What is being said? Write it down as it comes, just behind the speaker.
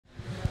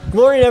Good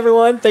morning,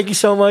 everyone. Thank you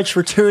so much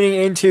for tuning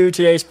into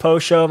today's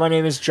post show. My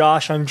name is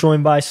Josh. I'm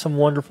joined by some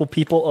wonderful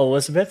people.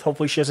 Elizabeth.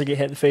 Hopefully she doesn't get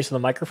hit in the face with a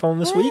microphone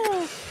this week.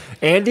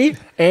 Andy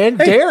and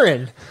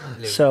Darren.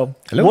 Hello. So,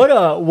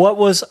 hello. What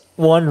was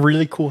one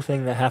really cool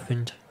thing that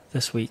happened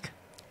this week?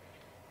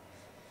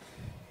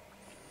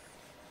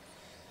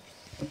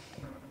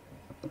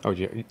 Oh,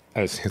 yeah.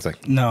 It's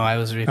like no, I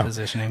was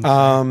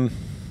repositioning.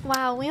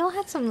 Wow, we all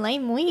had some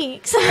lame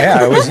weeks.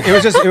 Yeah,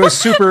 it was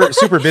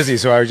super busy.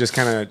 So I was just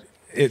kind of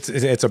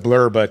it's a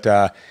blur.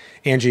 But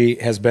Angie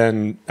has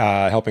been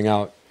helping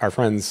out our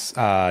friend's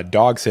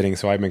dog sitting,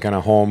 so I've been kind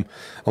of home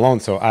alone.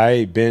 So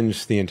I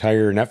binged the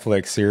entire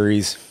Netflix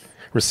series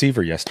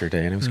Receiver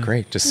yesterday, and it was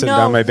great. Just sitting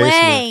down in my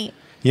basement. Way.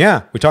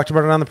 Yeah, we talked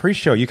about it on the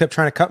pre-show. You kept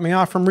trying to cut me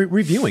off from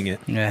reviewing it.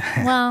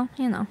 Yeah. Well,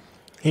 you know.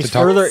 You're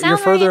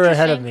further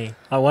ahead of me.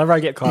 Whenever I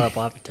get caught up,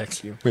 I'll have to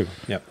text you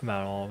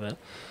about all of it.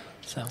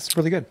 So it's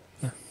really good.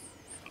 Yeah.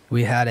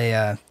 We had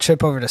a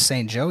trip over to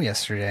St. Joe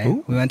yesterday.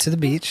 Ooh. We went to the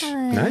beach.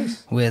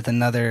 Nice. With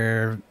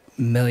another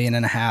 1.5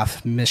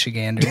 million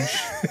Michiganders.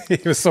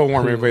 It was so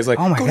warm. Everybody's like,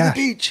 oh my go gosh. to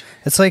the beach.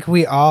 It's like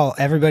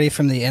everybody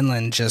from the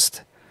inland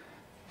just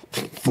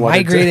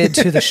migrated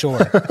to the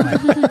shore.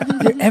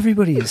 Like,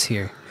 everybody is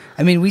here.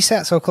 I mean, we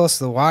sat so close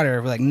to the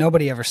water. Like,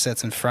 nobody ever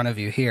sits in front of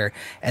you here.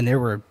 And there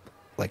were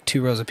like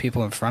 2 rows of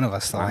people in front of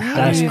us. Though.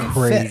 That's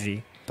crazy.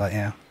 Fit? But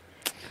yeah.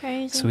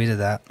 Crazy. So we did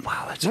that.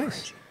 Wow, that's nice.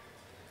 Crazy.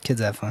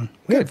 Kids had fun.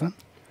 We had fun.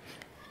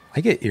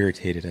 I get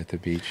irritated at the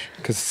beach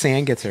because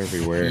sand gets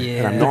everywhere.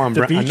 Yeah. And I know I'm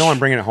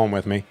bringing it home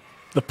with me.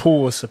 The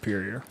pool was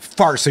superior.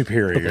 Far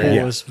superior. The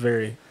pool was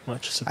very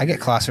much superior. I get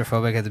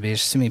claustrophobic at the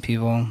beach. Too many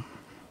people.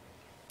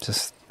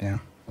 Just, yeah.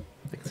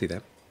 I can see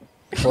that.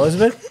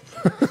 Elizabeth?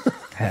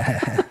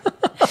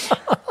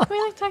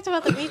 We talked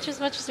about the beach as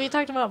much as we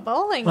talked about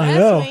bowling I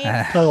know. last week.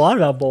 Talked a lot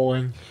about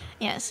bowling.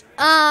 Yes.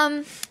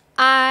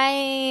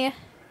 I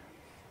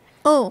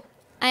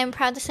am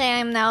proud to say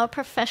I'm now a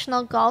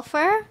professional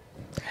golfer.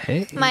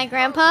 Hey. My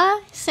grandpa,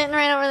 sitting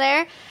right over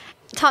there,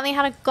 taught me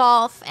how to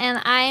golf,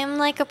 and I am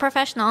like a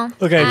professional.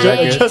 Okay,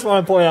 I just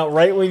want to point out,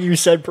 right when you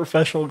said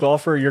professional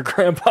golfer, your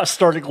grandpa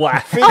started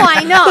laughing. Oh,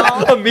 I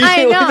know.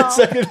 Immediately the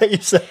second that you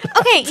said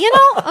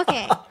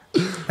that.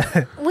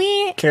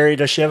 Okay, Carrie,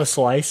 does she have a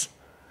slice?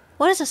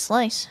 What is a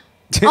slice?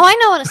 Oh, I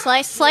know what a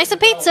slice of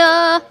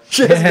pizza.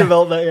 She hasn't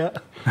developed that yet.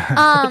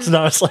 It's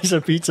not a slice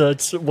of pizza.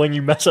 It's when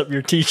you mess up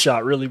your tee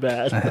shot really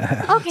bad.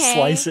 Okay.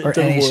 Slice it or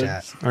to any the wood.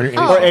 shot.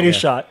 Or any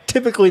shot.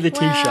 Typically the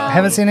tee shot. I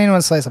haven't seen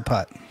anyone slice a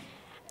putt.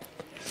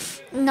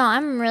 No,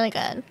 I'm really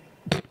good.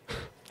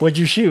 What'd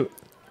you shoot?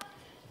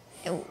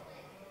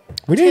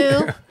 We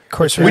didn't.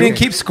 We didn't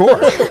keep score.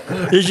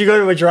 Did you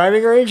go to a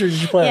driving range or did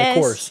you play on a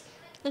course?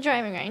 The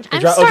driving range.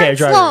 I'm starting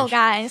slow,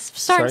 guys.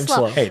 Starting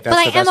slow. Hey, but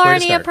I am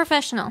already a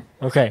professional.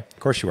 Okay. Of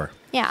course you are.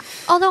 Yeah.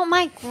 Although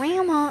my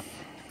grandma,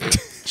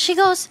 she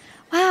goes,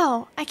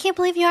 wow, I can't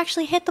believe you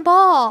actually hit the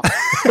ball.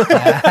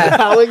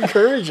 How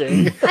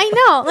encouraging. I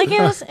know. Like,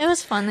 it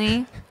was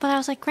funny. But I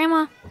was like,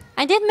 Grandma,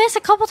 I did miss a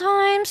couple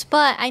times,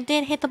 but I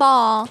did hit the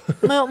ball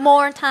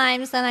more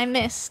times than I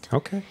missed.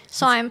 Okay.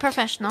 So I'm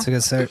professional. It's a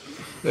good start.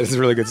 This is a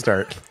really good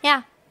start.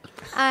 Yeah.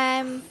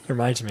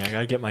 Reminds me, I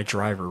gotta get my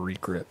driver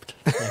re-gripped.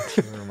 Thanks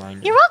for reminding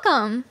me. You're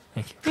welcome.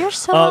 Thank you. You're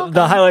so welcome.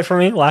 The highlight for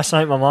me, last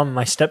night my mom and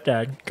my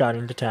stepdad got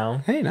into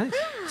town. Hey, nice.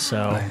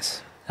 So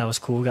that was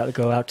cool. Got to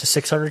go out to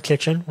 600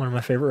 Kitchen, one of my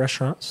favorite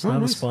restaurants. So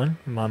that was fun.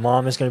 My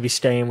mom is going to be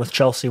staying with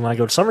Chelsea when I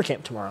go to summer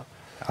camp tomorrow.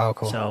 Oh,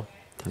 cool. So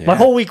my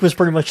whole week was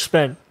pretty much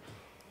spent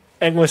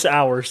endless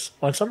hours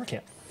on summer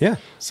camp. Yeah.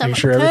 Making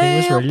sure everything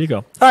was ready to go.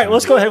 All right,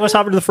 let's go ahead. Let's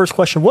hop into the first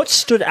question. What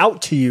stood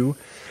out to you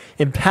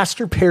in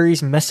Pastor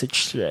Perry's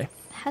message today?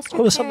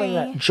 What was something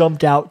that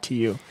jumped out to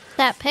you?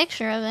 That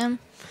picture of him.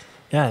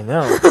 Yeah, I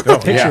know.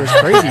 The picture was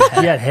crazy.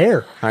 He had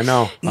hair. I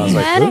know. I was He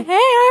like, had who?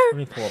 hair. Let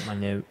me pull up my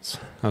notes.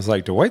 I was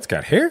like, Dwight's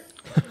got hair?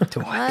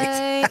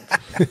 Dwight.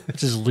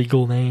 It's his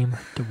legal name,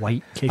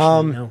 Dwight. In case you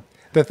didn't know.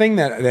 The thing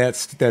that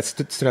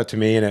stood out to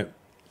me, and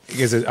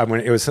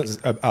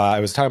I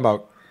was talking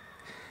about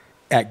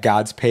at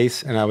God's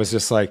pace, and I was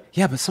just like,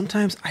 yeah, but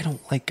sometimes I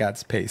don't like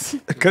God's pace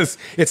because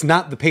it's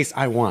not the pace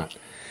I want.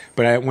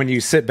 But when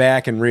you sit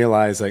back and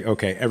realize, like,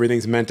 okay,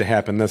 everything's meant to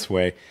happen this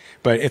way,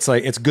 but it's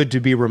like it's good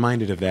to be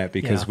reminded of that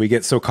because we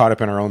get so caught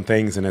up in our own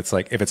things, and it's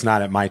like if it's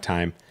not at my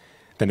time,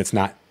 then it's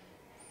not.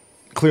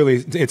 Clearly,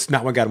 it's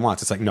not what God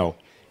wants. It's like no,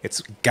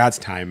 it's God's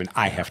time, and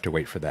I have to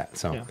wait for that.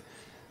 So, Yeah,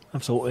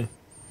 absolutely.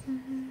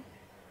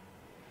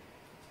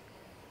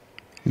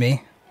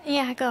 Me?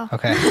 Yeah, go.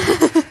 Okay.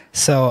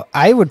 So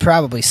I would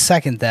probably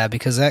second that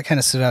because that kind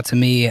of stood out to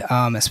me,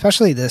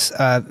 especially this,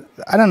 I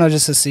don't know,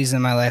 just this season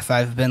in my life,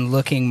 I've been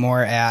looking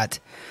more at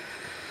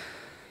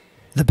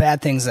the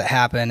bad things that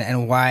happen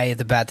and why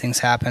the bad things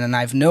happen. And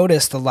I've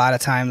noticed a lot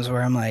of times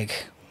where I'm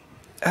like,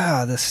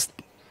 oh,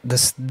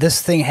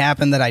 this thing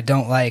happened that I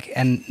don't like.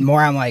 And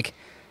more I'm like,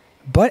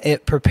 but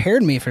it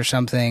prepared me for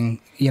something.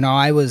 You know,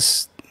 I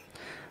was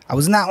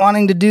not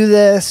wanting to do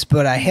this,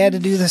 but I had to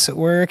do this at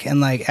work.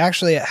 And like,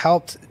 actually it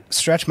helped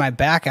stretch my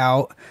back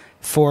out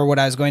for what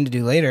I was going to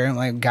do later. And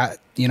like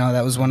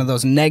that was one of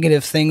those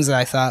negative things that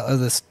I thought, oh,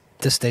 this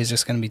day's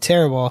just going to be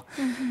terrible.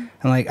 And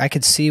like, I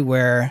could see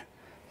where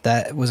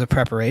that was a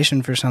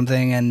preparation for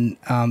something. And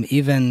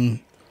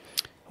even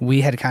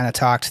we had kind of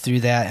talked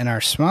through that in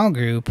our small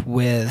group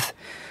with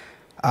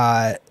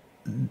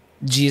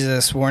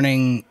Jesus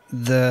warning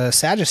the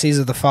Sadducees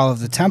of the fall of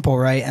the temple,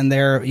 right? And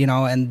they're,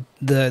 and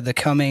the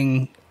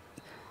coming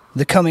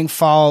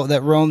fall,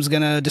 that Rome's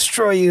going to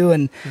destroy you.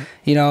 And,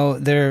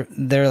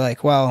 they're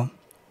like, well,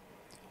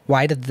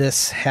 why did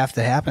this have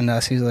to happen to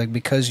us? He's like,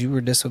 because you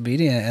were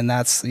disobedient. And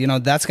that's,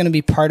 that's going to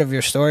be part of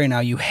your story now.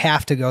 You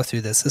have to go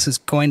through this. This is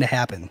going to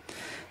happen.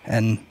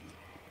 And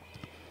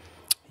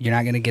you're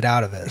not going to get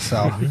out of it.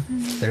 So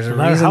there's a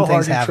reason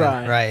things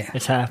happen. Right.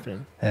 It's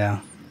happening.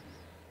 Yeah.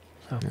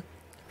 So,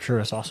 sure,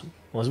 that's awesome.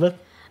 Elizabeth?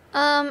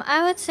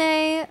 I would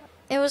say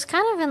it was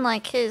kind of in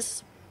like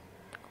his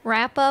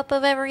wrap up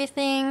of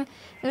everything.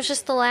 It was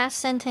just the last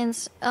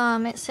sentence.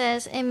 It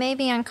says, "It may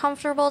be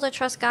uncomfortable to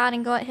trust God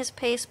and go at his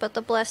pace, but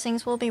the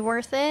blessings will be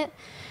worth it."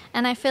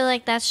 And I feel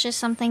like that's just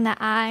something that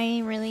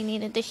I really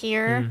needed to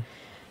hear.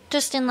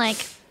 Just in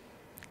like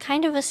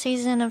kind of a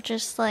season of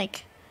just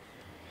like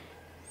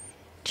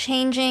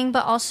changing,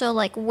 but also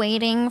like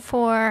waiting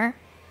for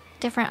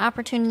different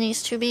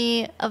opportunities to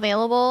be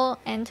available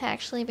and to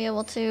actually be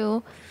able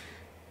to,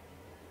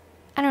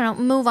 I don't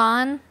know, move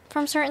on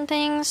from certain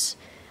things.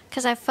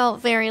 Because I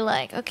felt very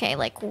like, okay,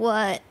 like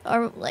what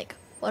are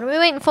we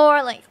waiting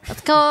for? Like,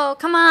 let's go,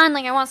 come on,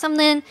 like I want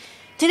something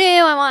to do,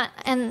 and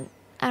I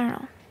don't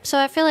know. So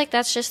I feel like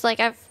that's just like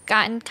I've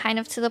gotten kind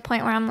of to the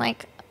point where I'm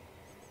like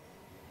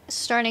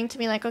starting to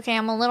be like, okay,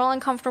 I'm a little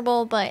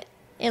uncomfortable, but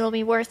it'll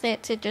be worth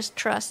it to just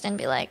trust and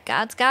be like,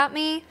 God's got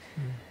me,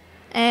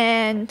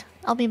 and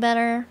I'll be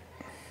better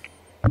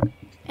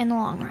in the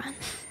long run.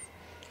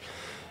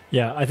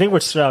 Yeah, I think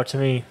what stood out to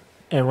me,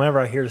 and whenever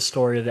I hear the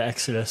story of the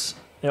Exodus,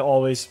 it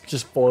always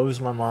just blows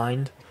my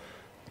mind,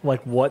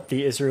 like what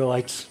the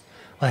Israelites,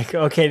 like,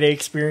 okay, they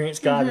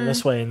experienced God in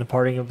this way, in the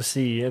parting of the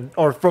sea,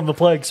 or from the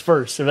plagues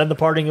first, and then the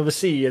parting of the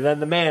sea, and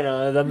then the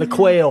manna, and then the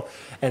quail,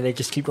 and they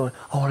just keep going,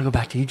 I want to go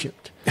back to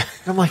Egypt. And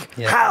I'm like,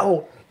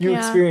 how? You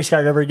experience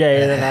God every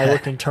day, and then I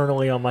look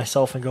internally on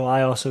myself and go,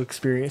 I also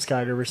experience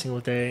God every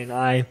single day, and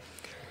I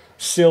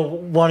still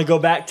want to go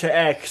back to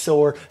X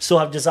or still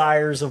have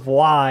desires of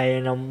Y,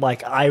 and I'm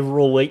like, I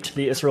relate to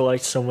the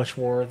Israelites so much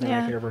more than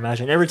I could ever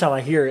imagine. Every time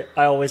I hear it,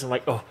 I always am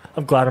like, oh,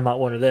 I'm glad I'm not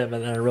one of them,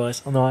 and then I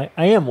realize, oh no, I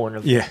am one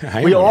of them.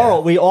 Yeah, we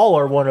all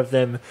are one of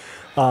them,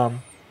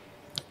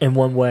 in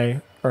one way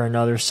or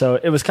another. So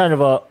it was kind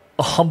of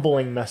a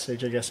humbling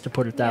message, I guess, to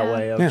put it that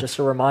way, of just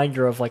a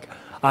reminder of like,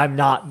 I'm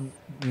not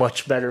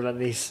much better than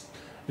these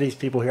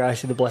people here. I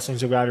see the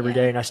blessings of God every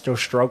day, and I still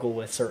struggle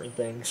with certain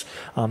things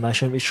I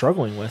shouldn't be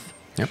struggling with.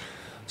 Yep.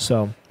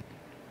 So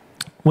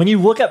when you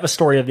look at the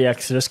story of the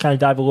Exodus, kind of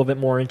dive a little bit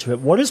more into it,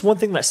 what is one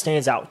thing that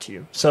stands out to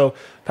you? So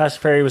Pastor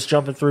Perry was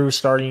jumping through,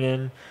 starting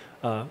in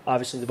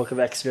obviously the book of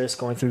Exodus,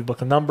 going through the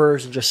book of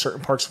Numbers, and just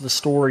certain parts of the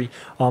story.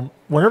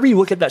 Whenever you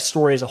look at that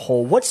story as a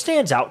whole, what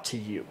stands out to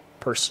you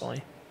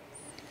personally?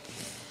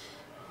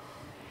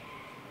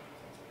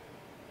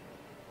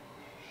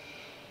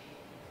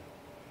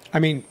 I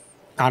mean,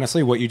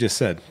 honestly, what you just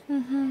said.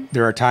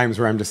 There are times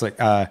where I'm just like,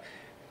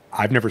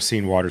 I've never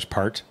seen waters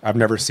part. I've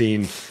never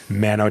seen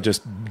manna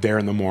just there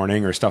in the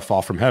morning or stuff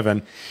fall from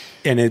heaven.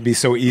 And it'd be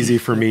so easy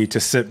for me to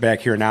sit back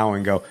here now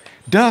and go,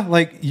 duh,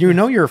 like,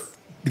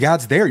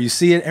 God's there. You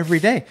see it every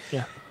day.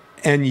 Yeah.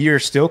 And you're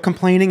still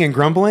complaining and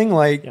grumbling,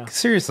 like,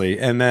 seriously.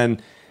 And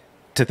then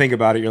to think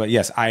about it, you're like,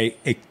 yes, I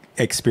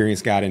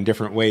experience God in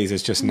different ways.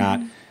 It's just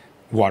not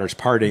waters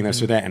parting,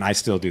 this or that, and I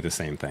still do the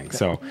same thing.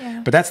 So,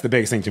 but that's the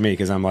biggest thing to me,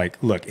 because I'm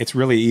like, look, it's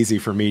really easy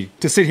for me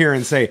to sit here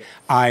and say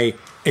I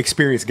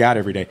experience God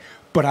every day,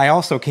 but I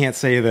also can't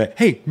say that,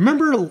 hey,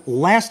 remember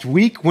last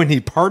week when he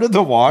parted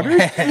the waters?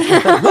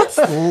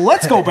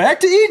 let's go back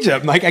to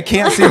Egypt. Like, I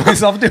can't see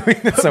myself doing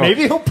this. So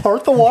maybe he'll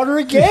part the water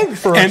again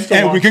for us,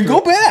 and we can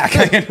go back.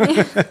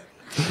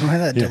 Why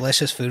that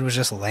delicious food was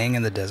just laying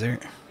in the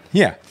desert.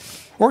 Yeah.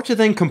 Or to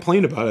then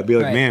complain about it, be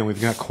like, man, we've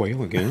got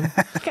quail again.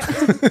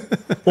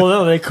 Well,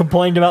 no, they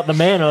complained about the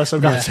manna, so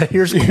God said,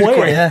 here's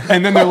quail.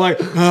 And then they're like,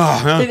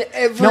 oh,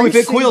 now we've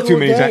had quail too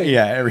many times.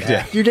 Yeah, every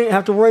day. You didn't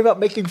have to worry about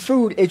making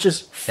food. It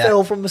just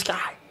fell from the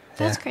sky.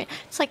 That's great.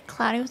 It's like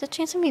cloudy with a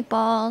chance of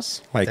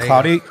meatballs. Like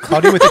cloudy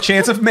with a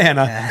chance of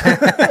manna.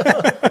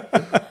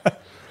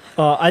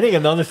 I think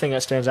another thing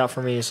that stands out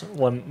for me is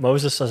when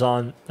Moses is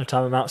on the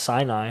top of Mount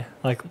Sinai.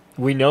 Like,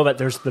 we know that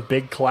there's the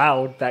big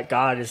cloud that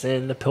God is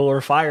in, the pillar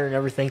of fire and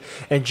everything.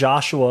 And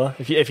Joshua,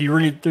 if you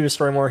read through the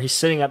story more, he's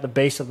sitting at the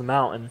base of the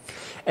mountain,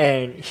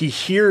 and he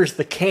hears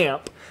the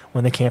camp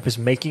when the camp is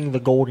making the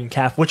golden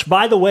calf, which,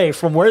 by the way,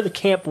 from where the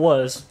camp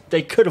was,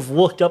 they could have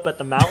looked up at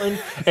the mountain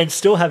and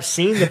still have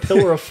seen the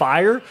pillar of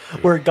fire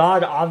where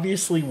God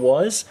obviously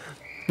was.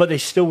 but they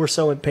still were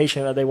so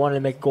impatient that they wanted to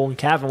make a golden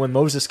calf. And when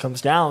Moses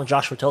comes down,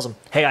 Joshua tells him,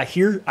 "Hey, I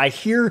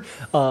hear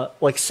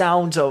like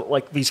sounds of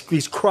like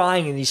these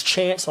crying and these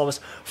chants, all this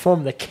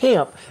from the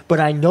camp,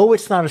 but I know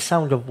it's not a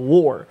sound of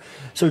war."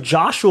 So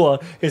Joshua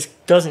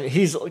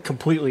he's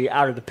completely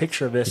out of the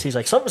picture of this. He's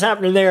like, something's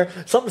happening there,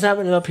 something's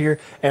happening up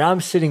here, and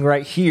I'm sitting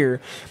right here,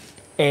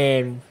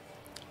 and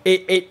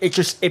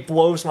it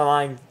blows my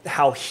mind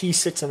how he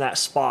sits in that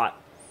spot.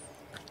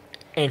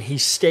 And he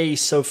stays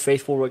so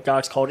faithful to what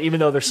God's called, even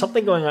though there's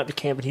something going on at the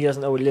camp and he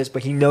doesn't know what it is,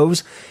 but he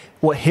knows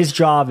what his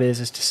job is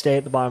to stay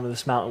at the bottom of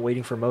this mountain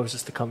waiting for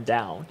Moses to come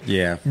down.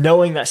 Yeah.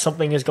 Knowing that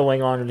something is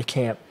going on in the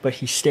camp, but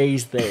he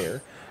stays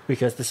there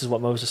because this is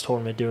what Moses told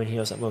him to do, and he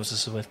knows that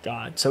Moses is with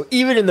God. So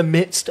even in the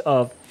midst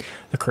of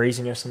the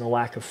craziness and the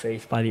lack of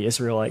faith by the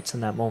Israelites in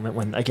that moment,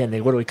 when, again,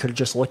 they literally could have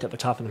just looked at the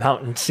top of the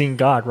mountain and seen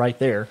God right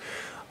there,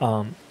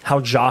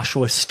 how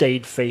Joshua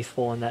stayed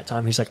faithful in that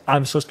time. He's like,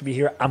 I'm supposed to be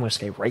here. I'm going to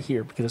stay right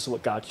here because this is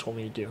what God told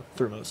me to do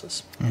through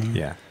Moses. Mm-hmm.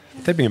 Yeah.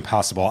 That'd be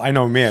impossible. I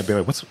know me. I'd be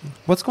like,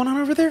 what's going on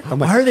over there? I'm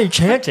like, why are they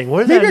chanting?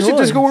 What is maybe that I should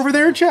just go over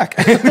there and check.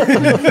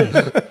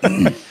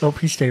 Nope,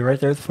 he stayed right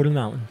there at the foot of the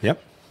mountain.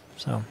 Yep.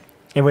 So,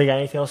 anybody got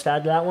anything else to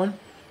add to that one?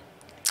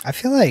 I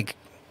feel like,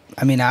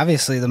 I mean,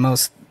 obviously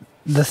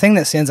the thing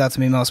that stands out to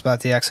me most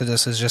about the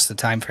Exodus is just the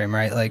time frame,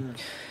 right? Like,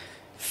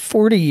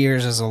 40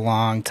 years is a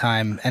long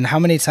time. And how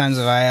many times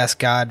have I asked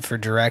God for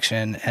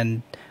direction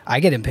and I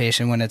get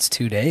impatient when it's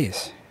 2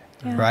 days,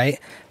 right?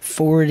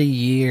 40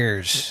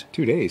 years.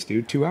 2 days,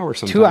 dude. 2 hours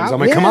sometimes. 2 hours. I'm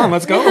like, come on,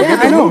 let's go.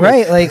 Yeah, I know,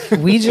 right? Like,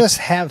 we just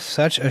have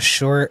such a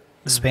short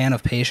span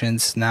of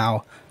patience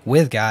now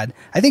with God.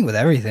 I think with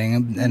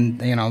everything.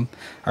 And you know,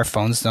 our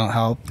phones don't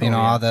help. You know,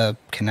 all the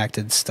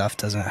connected stuff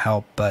doesn't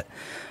help. But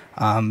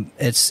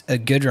it's a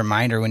good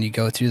reminder when you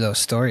go through those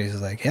stories.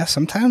 Like, yeah,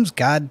 sometimes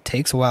God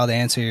takes a while to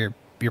answer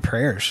your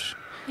prayers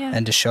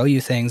and to show you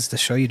things, to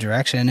show you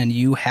direction, and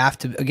you have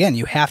to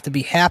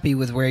be happy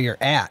with where you're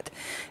at.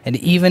 And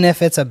even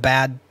if it's a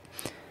bad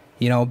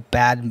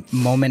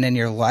moment in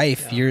your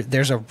life,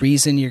 there's a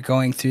reason you're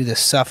going through this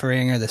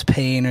suffering or this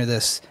pain or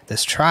this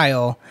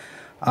trial,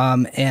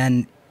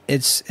 and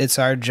it's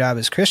our job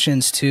as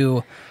Christians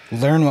to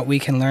learn what we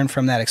can learn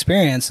from that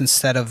experience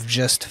instead of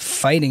just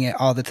fighting it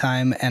all the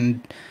time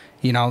and,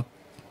 you know,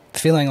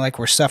 feeling like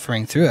we're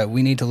suffering through it.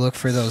 We need to look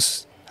for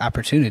those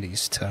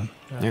opportunities to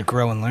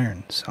grow and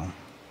learn. So,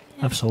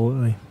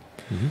 absolutely.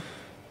 Mm-hmm.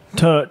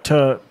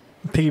 To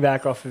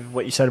piggyback off of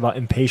what you said about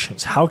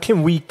impatience, how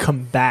can we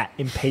combat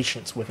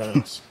impatience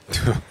within us?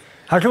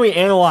 How can we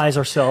analyze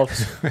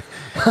ourselves?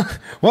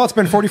 Well, it's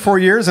been 44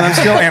 years and I'm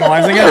still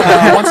analyzing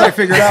it. Once I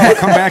figure it out, I'll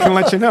come back and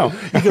let you know.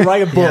 You can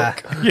write a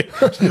book.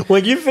 Yeah.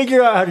 When you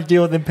figure out how to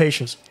deal with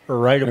impatience,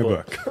 write a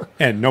book.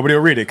 And nobody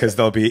will read it because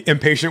they'll be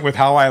impatient with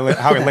how I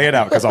lay it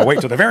out because I'll wait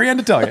till the very end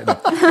to tell you.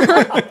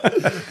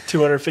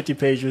 250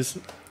 pages,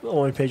 the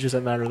only pages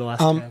that matter the last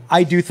time.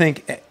 I do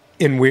think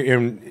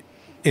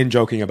in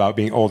joking about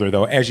being older,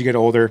 though, as you get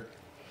older,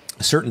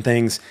 certain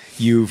things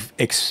you've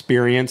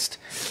experienced.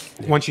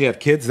 Once you have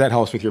kids, that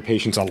helps with your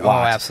patience a lot.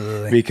 Oh,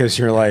 absolutely. Because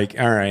you're like,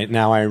 all right,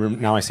 now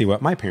I see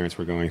what my parents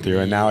were going through,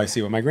 and now I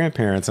see what my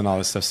grandparents and all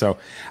this stuff. So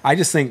I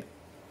just think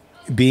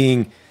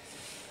being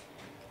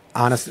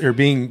honest or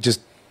being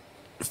just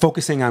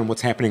focusing on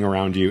what's happening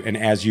around you, and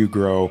as you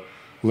grow,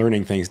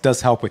 learning things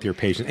does help with your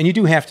patience. And you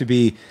do have to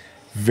be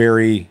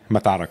very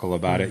methodical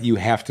about it. You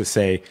have to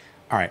say,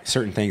 all right,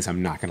 certain things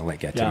I'm not going to let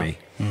get to me.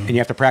 And you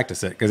have to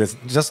practice it because it's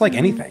just like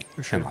anything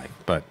in life.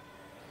 But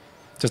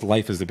just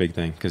life is the big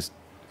thing because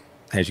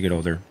as you get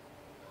older,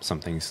 some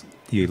things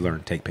you learn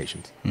to take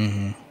patience.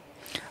 Mm-hmm.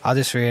 I'll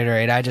just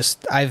reiterate.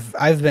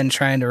 I've been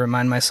trying to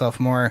remind myself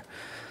more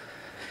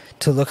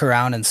to look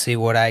around and see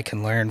what I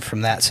can learn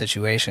from that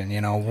situation.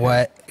 You know,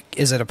 what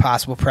is it a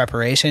possible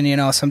preparation? You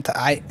know,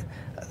 I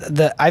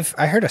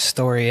heard a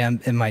story.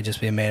 It might just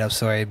be a made up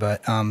story,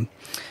 but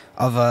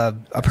of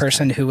a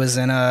person who was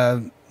in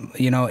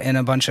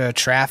a bunch of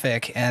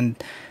traffic,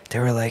 and they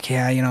were like,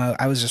 yeah, you know,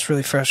 I was just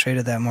really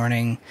frustrated that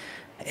morning,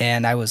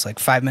 and I was like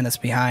 5 minutes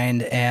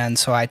behind, and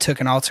so I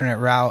took an alternate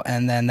route,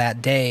 and then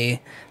that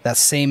day,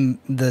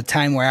 the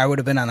time where I would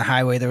have been on the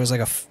highway, there was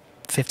like a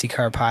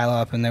 50-car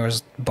pileup, and there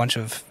was a bunch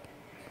of,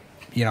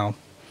 you know,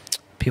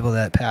 people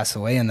that passed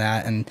away in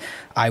that, and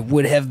I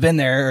would have been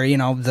there, or, you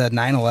know, the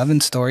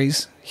 9/11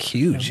 stories,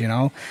 huge, you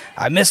know.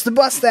 I missed the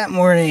bus that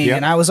morning,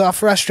 and I was all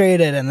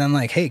frustrated, and then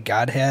like, hey,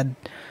 God had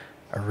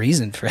a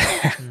reason for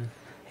that,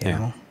 you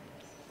know.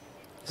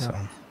 So,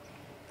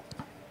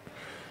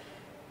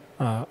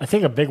 I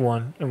think a big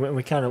one, and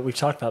we've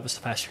talked about this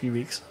the past few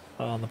weeks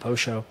on the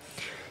post show,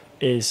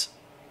 is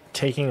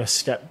taking a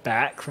step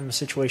back from the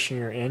situation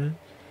you're in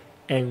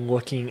and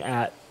looking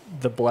at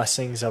the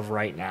blessings of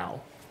right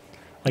now.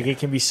 Like, it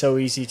can be so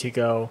easy to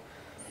go,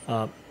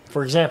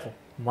 for example,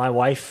 my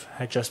wife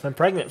had just been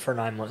pregnant for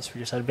 9 months. We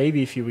just had a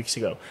baby a few weeks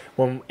ago.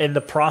 When in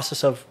the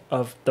process of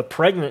the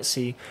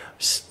pregnancy,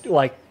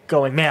 like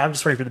going, man, I'm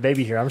just ready for the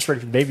baby here. I'm just ready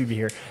for the baby to be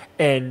here.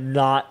 And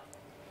not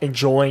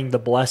enjoying the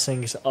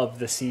blessings of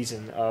the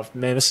season of,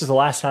 man, this is the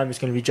last time it's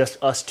going to be just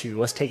us two.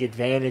 Let's take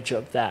advantage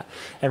of that,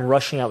 and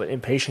rushing out with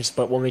impatience.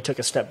 But when we took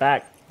a step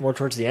back more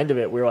towards the end of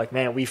it, we were like,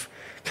 man, we've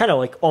kind of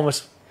like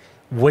almost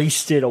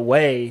wasted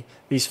away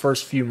these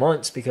first few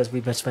months because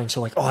we've been spending so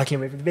like, oh, I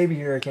can't wait for the baby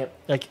here. I can't,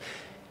 like,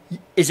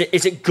 is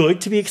it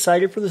good to be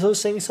excited for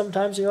those things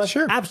sometimes? You know, like,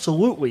 Sure.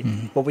 Absolutely.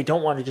 But we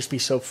don't want to just be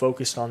so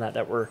focused on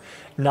that we're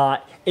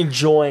not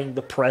enjoying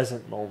the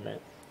present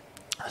moment.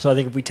 So I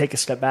think if we take a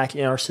step back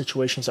in our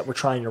situations that we're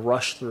trying to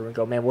rush through and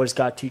go, man, what is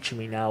God teaching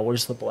me now? What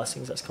is the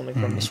blessings that's coming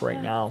from this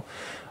right now?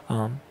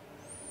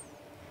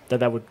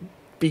 That would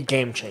be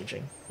game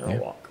changing in our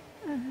walk.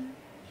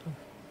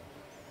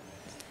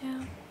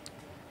 Yeah.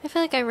 I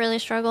feel like I really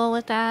struggle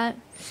with that,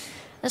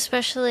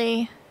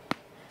 especially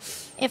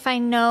if I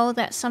know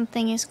that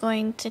something is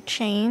going to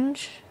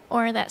change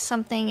or that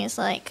something is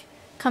like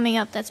coming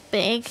up that's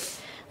big.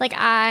 Like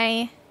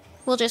I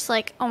will just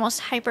like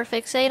almost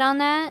hyperfixate on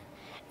that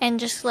and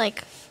just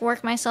like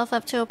work myself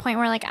up to a point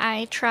where like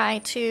I try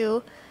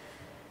to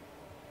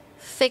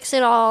fix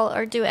it all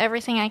or do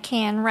everything I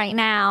can right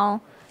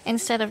now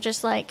instead of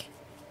just like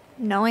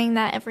knowing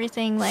that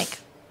everything like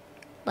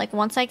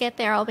once I get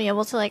there I'll be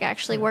able to like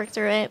actually work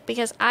through it,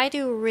 because I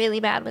do really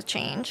bad with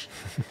change.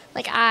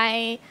 Like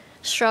I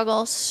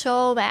struggle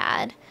so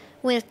bad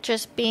with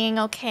just being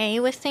okay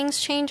with things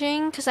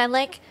changing, because I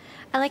like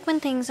when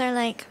things are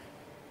like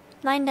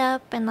lined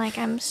up and like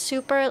I'm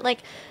super like,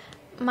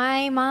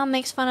 my mom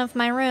makes fun of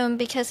my room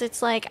because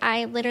it's like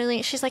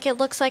she's like, it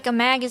looks like a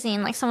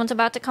magazine, like someone's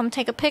about to come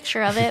take a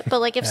picture of it. But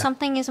like if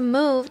something is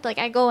moved, like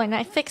I go and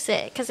I fix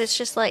it, because it's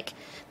just like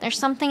there's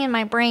something in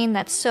my brain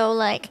that's so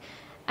like,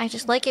 I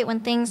just like it when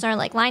things are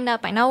like lined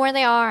up. I know where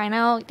they are. I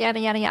know yada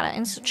yada yada.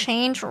 And so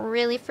change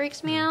really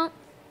freaks me out.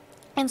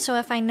 And so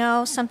if I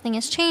know something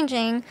is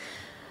changing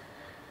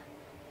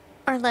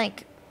or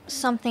like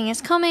something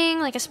is coming,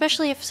 like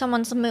especially if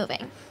someone's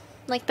moving,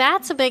 like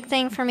that's a big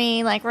thing for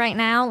me. Like right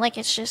now, like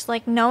it's just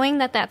like knowing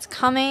that that's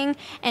coming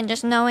and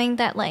just knowing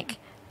that like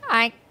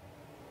I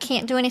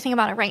can't do anything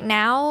about it right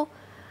now.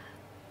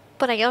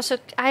 But I also,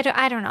 I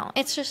don't know.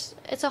 It's just,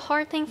 it's a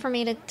hard thing for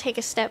me to take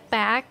a step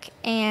back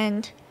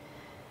and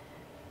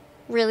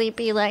really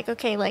be like,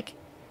 okay, like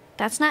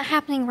that's not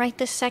happening right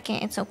this second.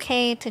 It's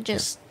okay to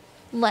just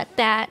let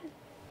that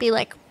be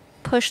like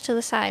pushed to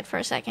the side for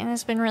a second.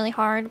 It's been really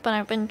hard, but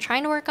I've been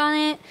trying to work on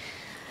it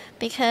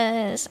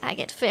because I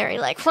get very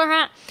like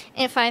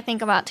if I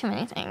think about too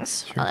many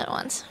things all at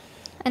once,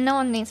 and no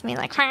one needs me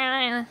like.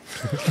 And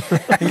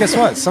guess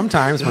what?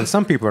 Sometimes when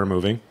some people are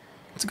moving,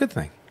 it's a good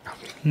thing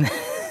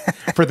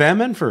for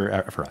them and for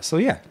us. So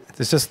yeah,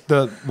 it's just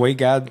the way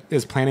God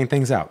is planning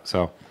things out.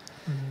 So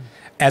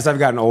as I've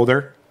gotten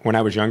older, when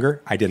I was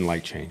younger, I didn't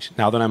like change.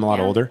 Now that I'm a lot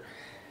older,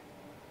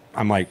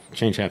 I'm like,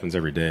 change happens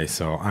every day.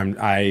 So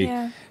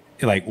I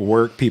like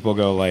work, people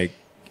go like,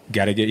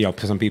 gotta get,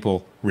 some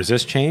people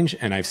resist change,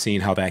 and I've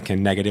seen how that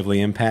can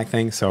negatively impact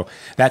things. So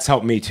that's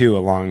helped me too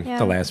along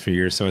the last few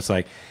years. So it's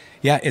like,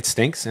 yeah, it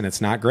stinks and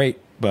it's not great,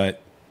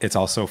 but it's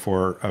also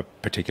for a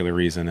particular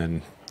reason.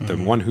 And the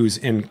one who's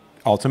in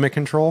ultimate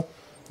control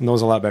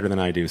knows a lot better than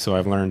I do. So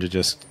I've learned to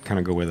just kind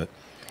of go with it.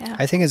 Yeah.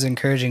 I think it's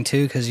encouraging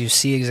too, because you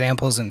see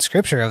examples in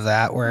scripture of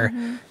that where,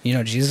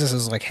 Jesus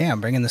is like, hey,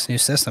 I'm bringing this new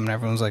system. And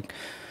everyone's like,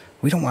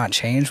 we don't want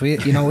change. We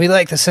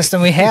like the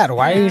system we had.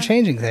 Why are you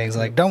changing things?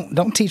 Like,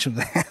 don't teach them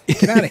that.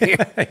 Get out of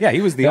here. Yeah,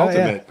 he was the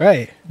ultimate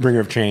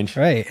bringer of change.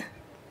 Right.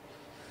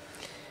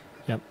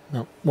 Yep.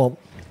 No. Well,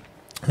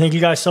 thank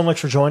you guys so much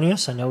for joining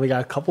us. I know we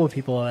got a couple of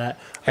people that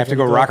have to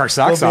go rock our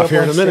socks off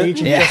here in a minute.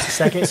 In just a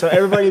second. So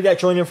everybody that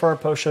joined in for our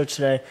post show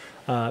today,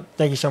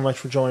 thank you so much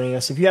for joining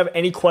us. If you have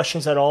any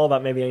questions at all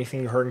about maybe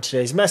anything you heard in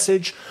today's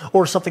message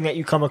or something that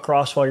you come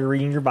across while you're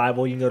reading your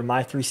Bible, you can go to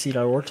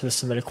my3c.org to the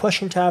Submit a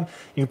Question tab.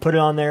 You can put it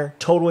on there,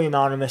 totally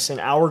anonymous, and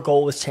our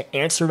goal is to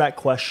answer that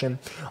question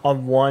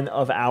on one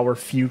of our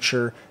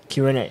future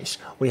Q&As.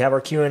 We have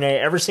our Q&A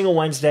every single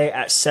Wednesday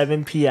at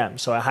 7 p.m.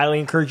 So I highly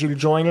encourage you to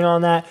join in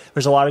on that.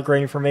 There's a lot of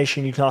great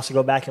information. You can also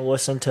go back and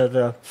listen to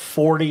the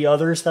 40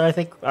 others that I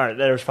think, all right,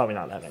 there's probably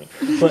not that many,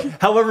 but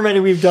however many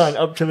we've done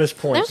up to this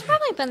point. There's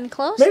probably been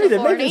close maybe to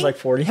 40. Maybe there's like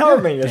 40,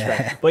 however many there's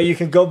been. But you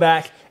can go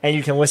back and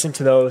you can listen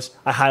to those.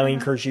 I highly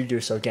encourage you to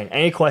do so. Again,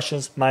 any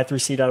questions,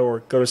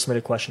 my3c.org, go to Submit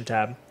a Question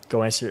tab.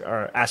 Go answer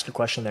or ask your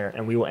question there,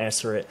 and we will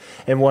answer it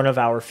in one of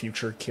our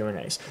future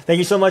Q&As. Thank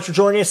you so much for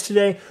joining us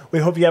today. We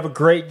hope you have a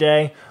great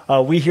day.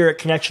 We here at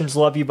Connections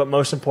love you, but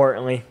most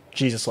importantly,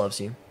 Jesus loves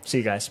you. See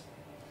you guys.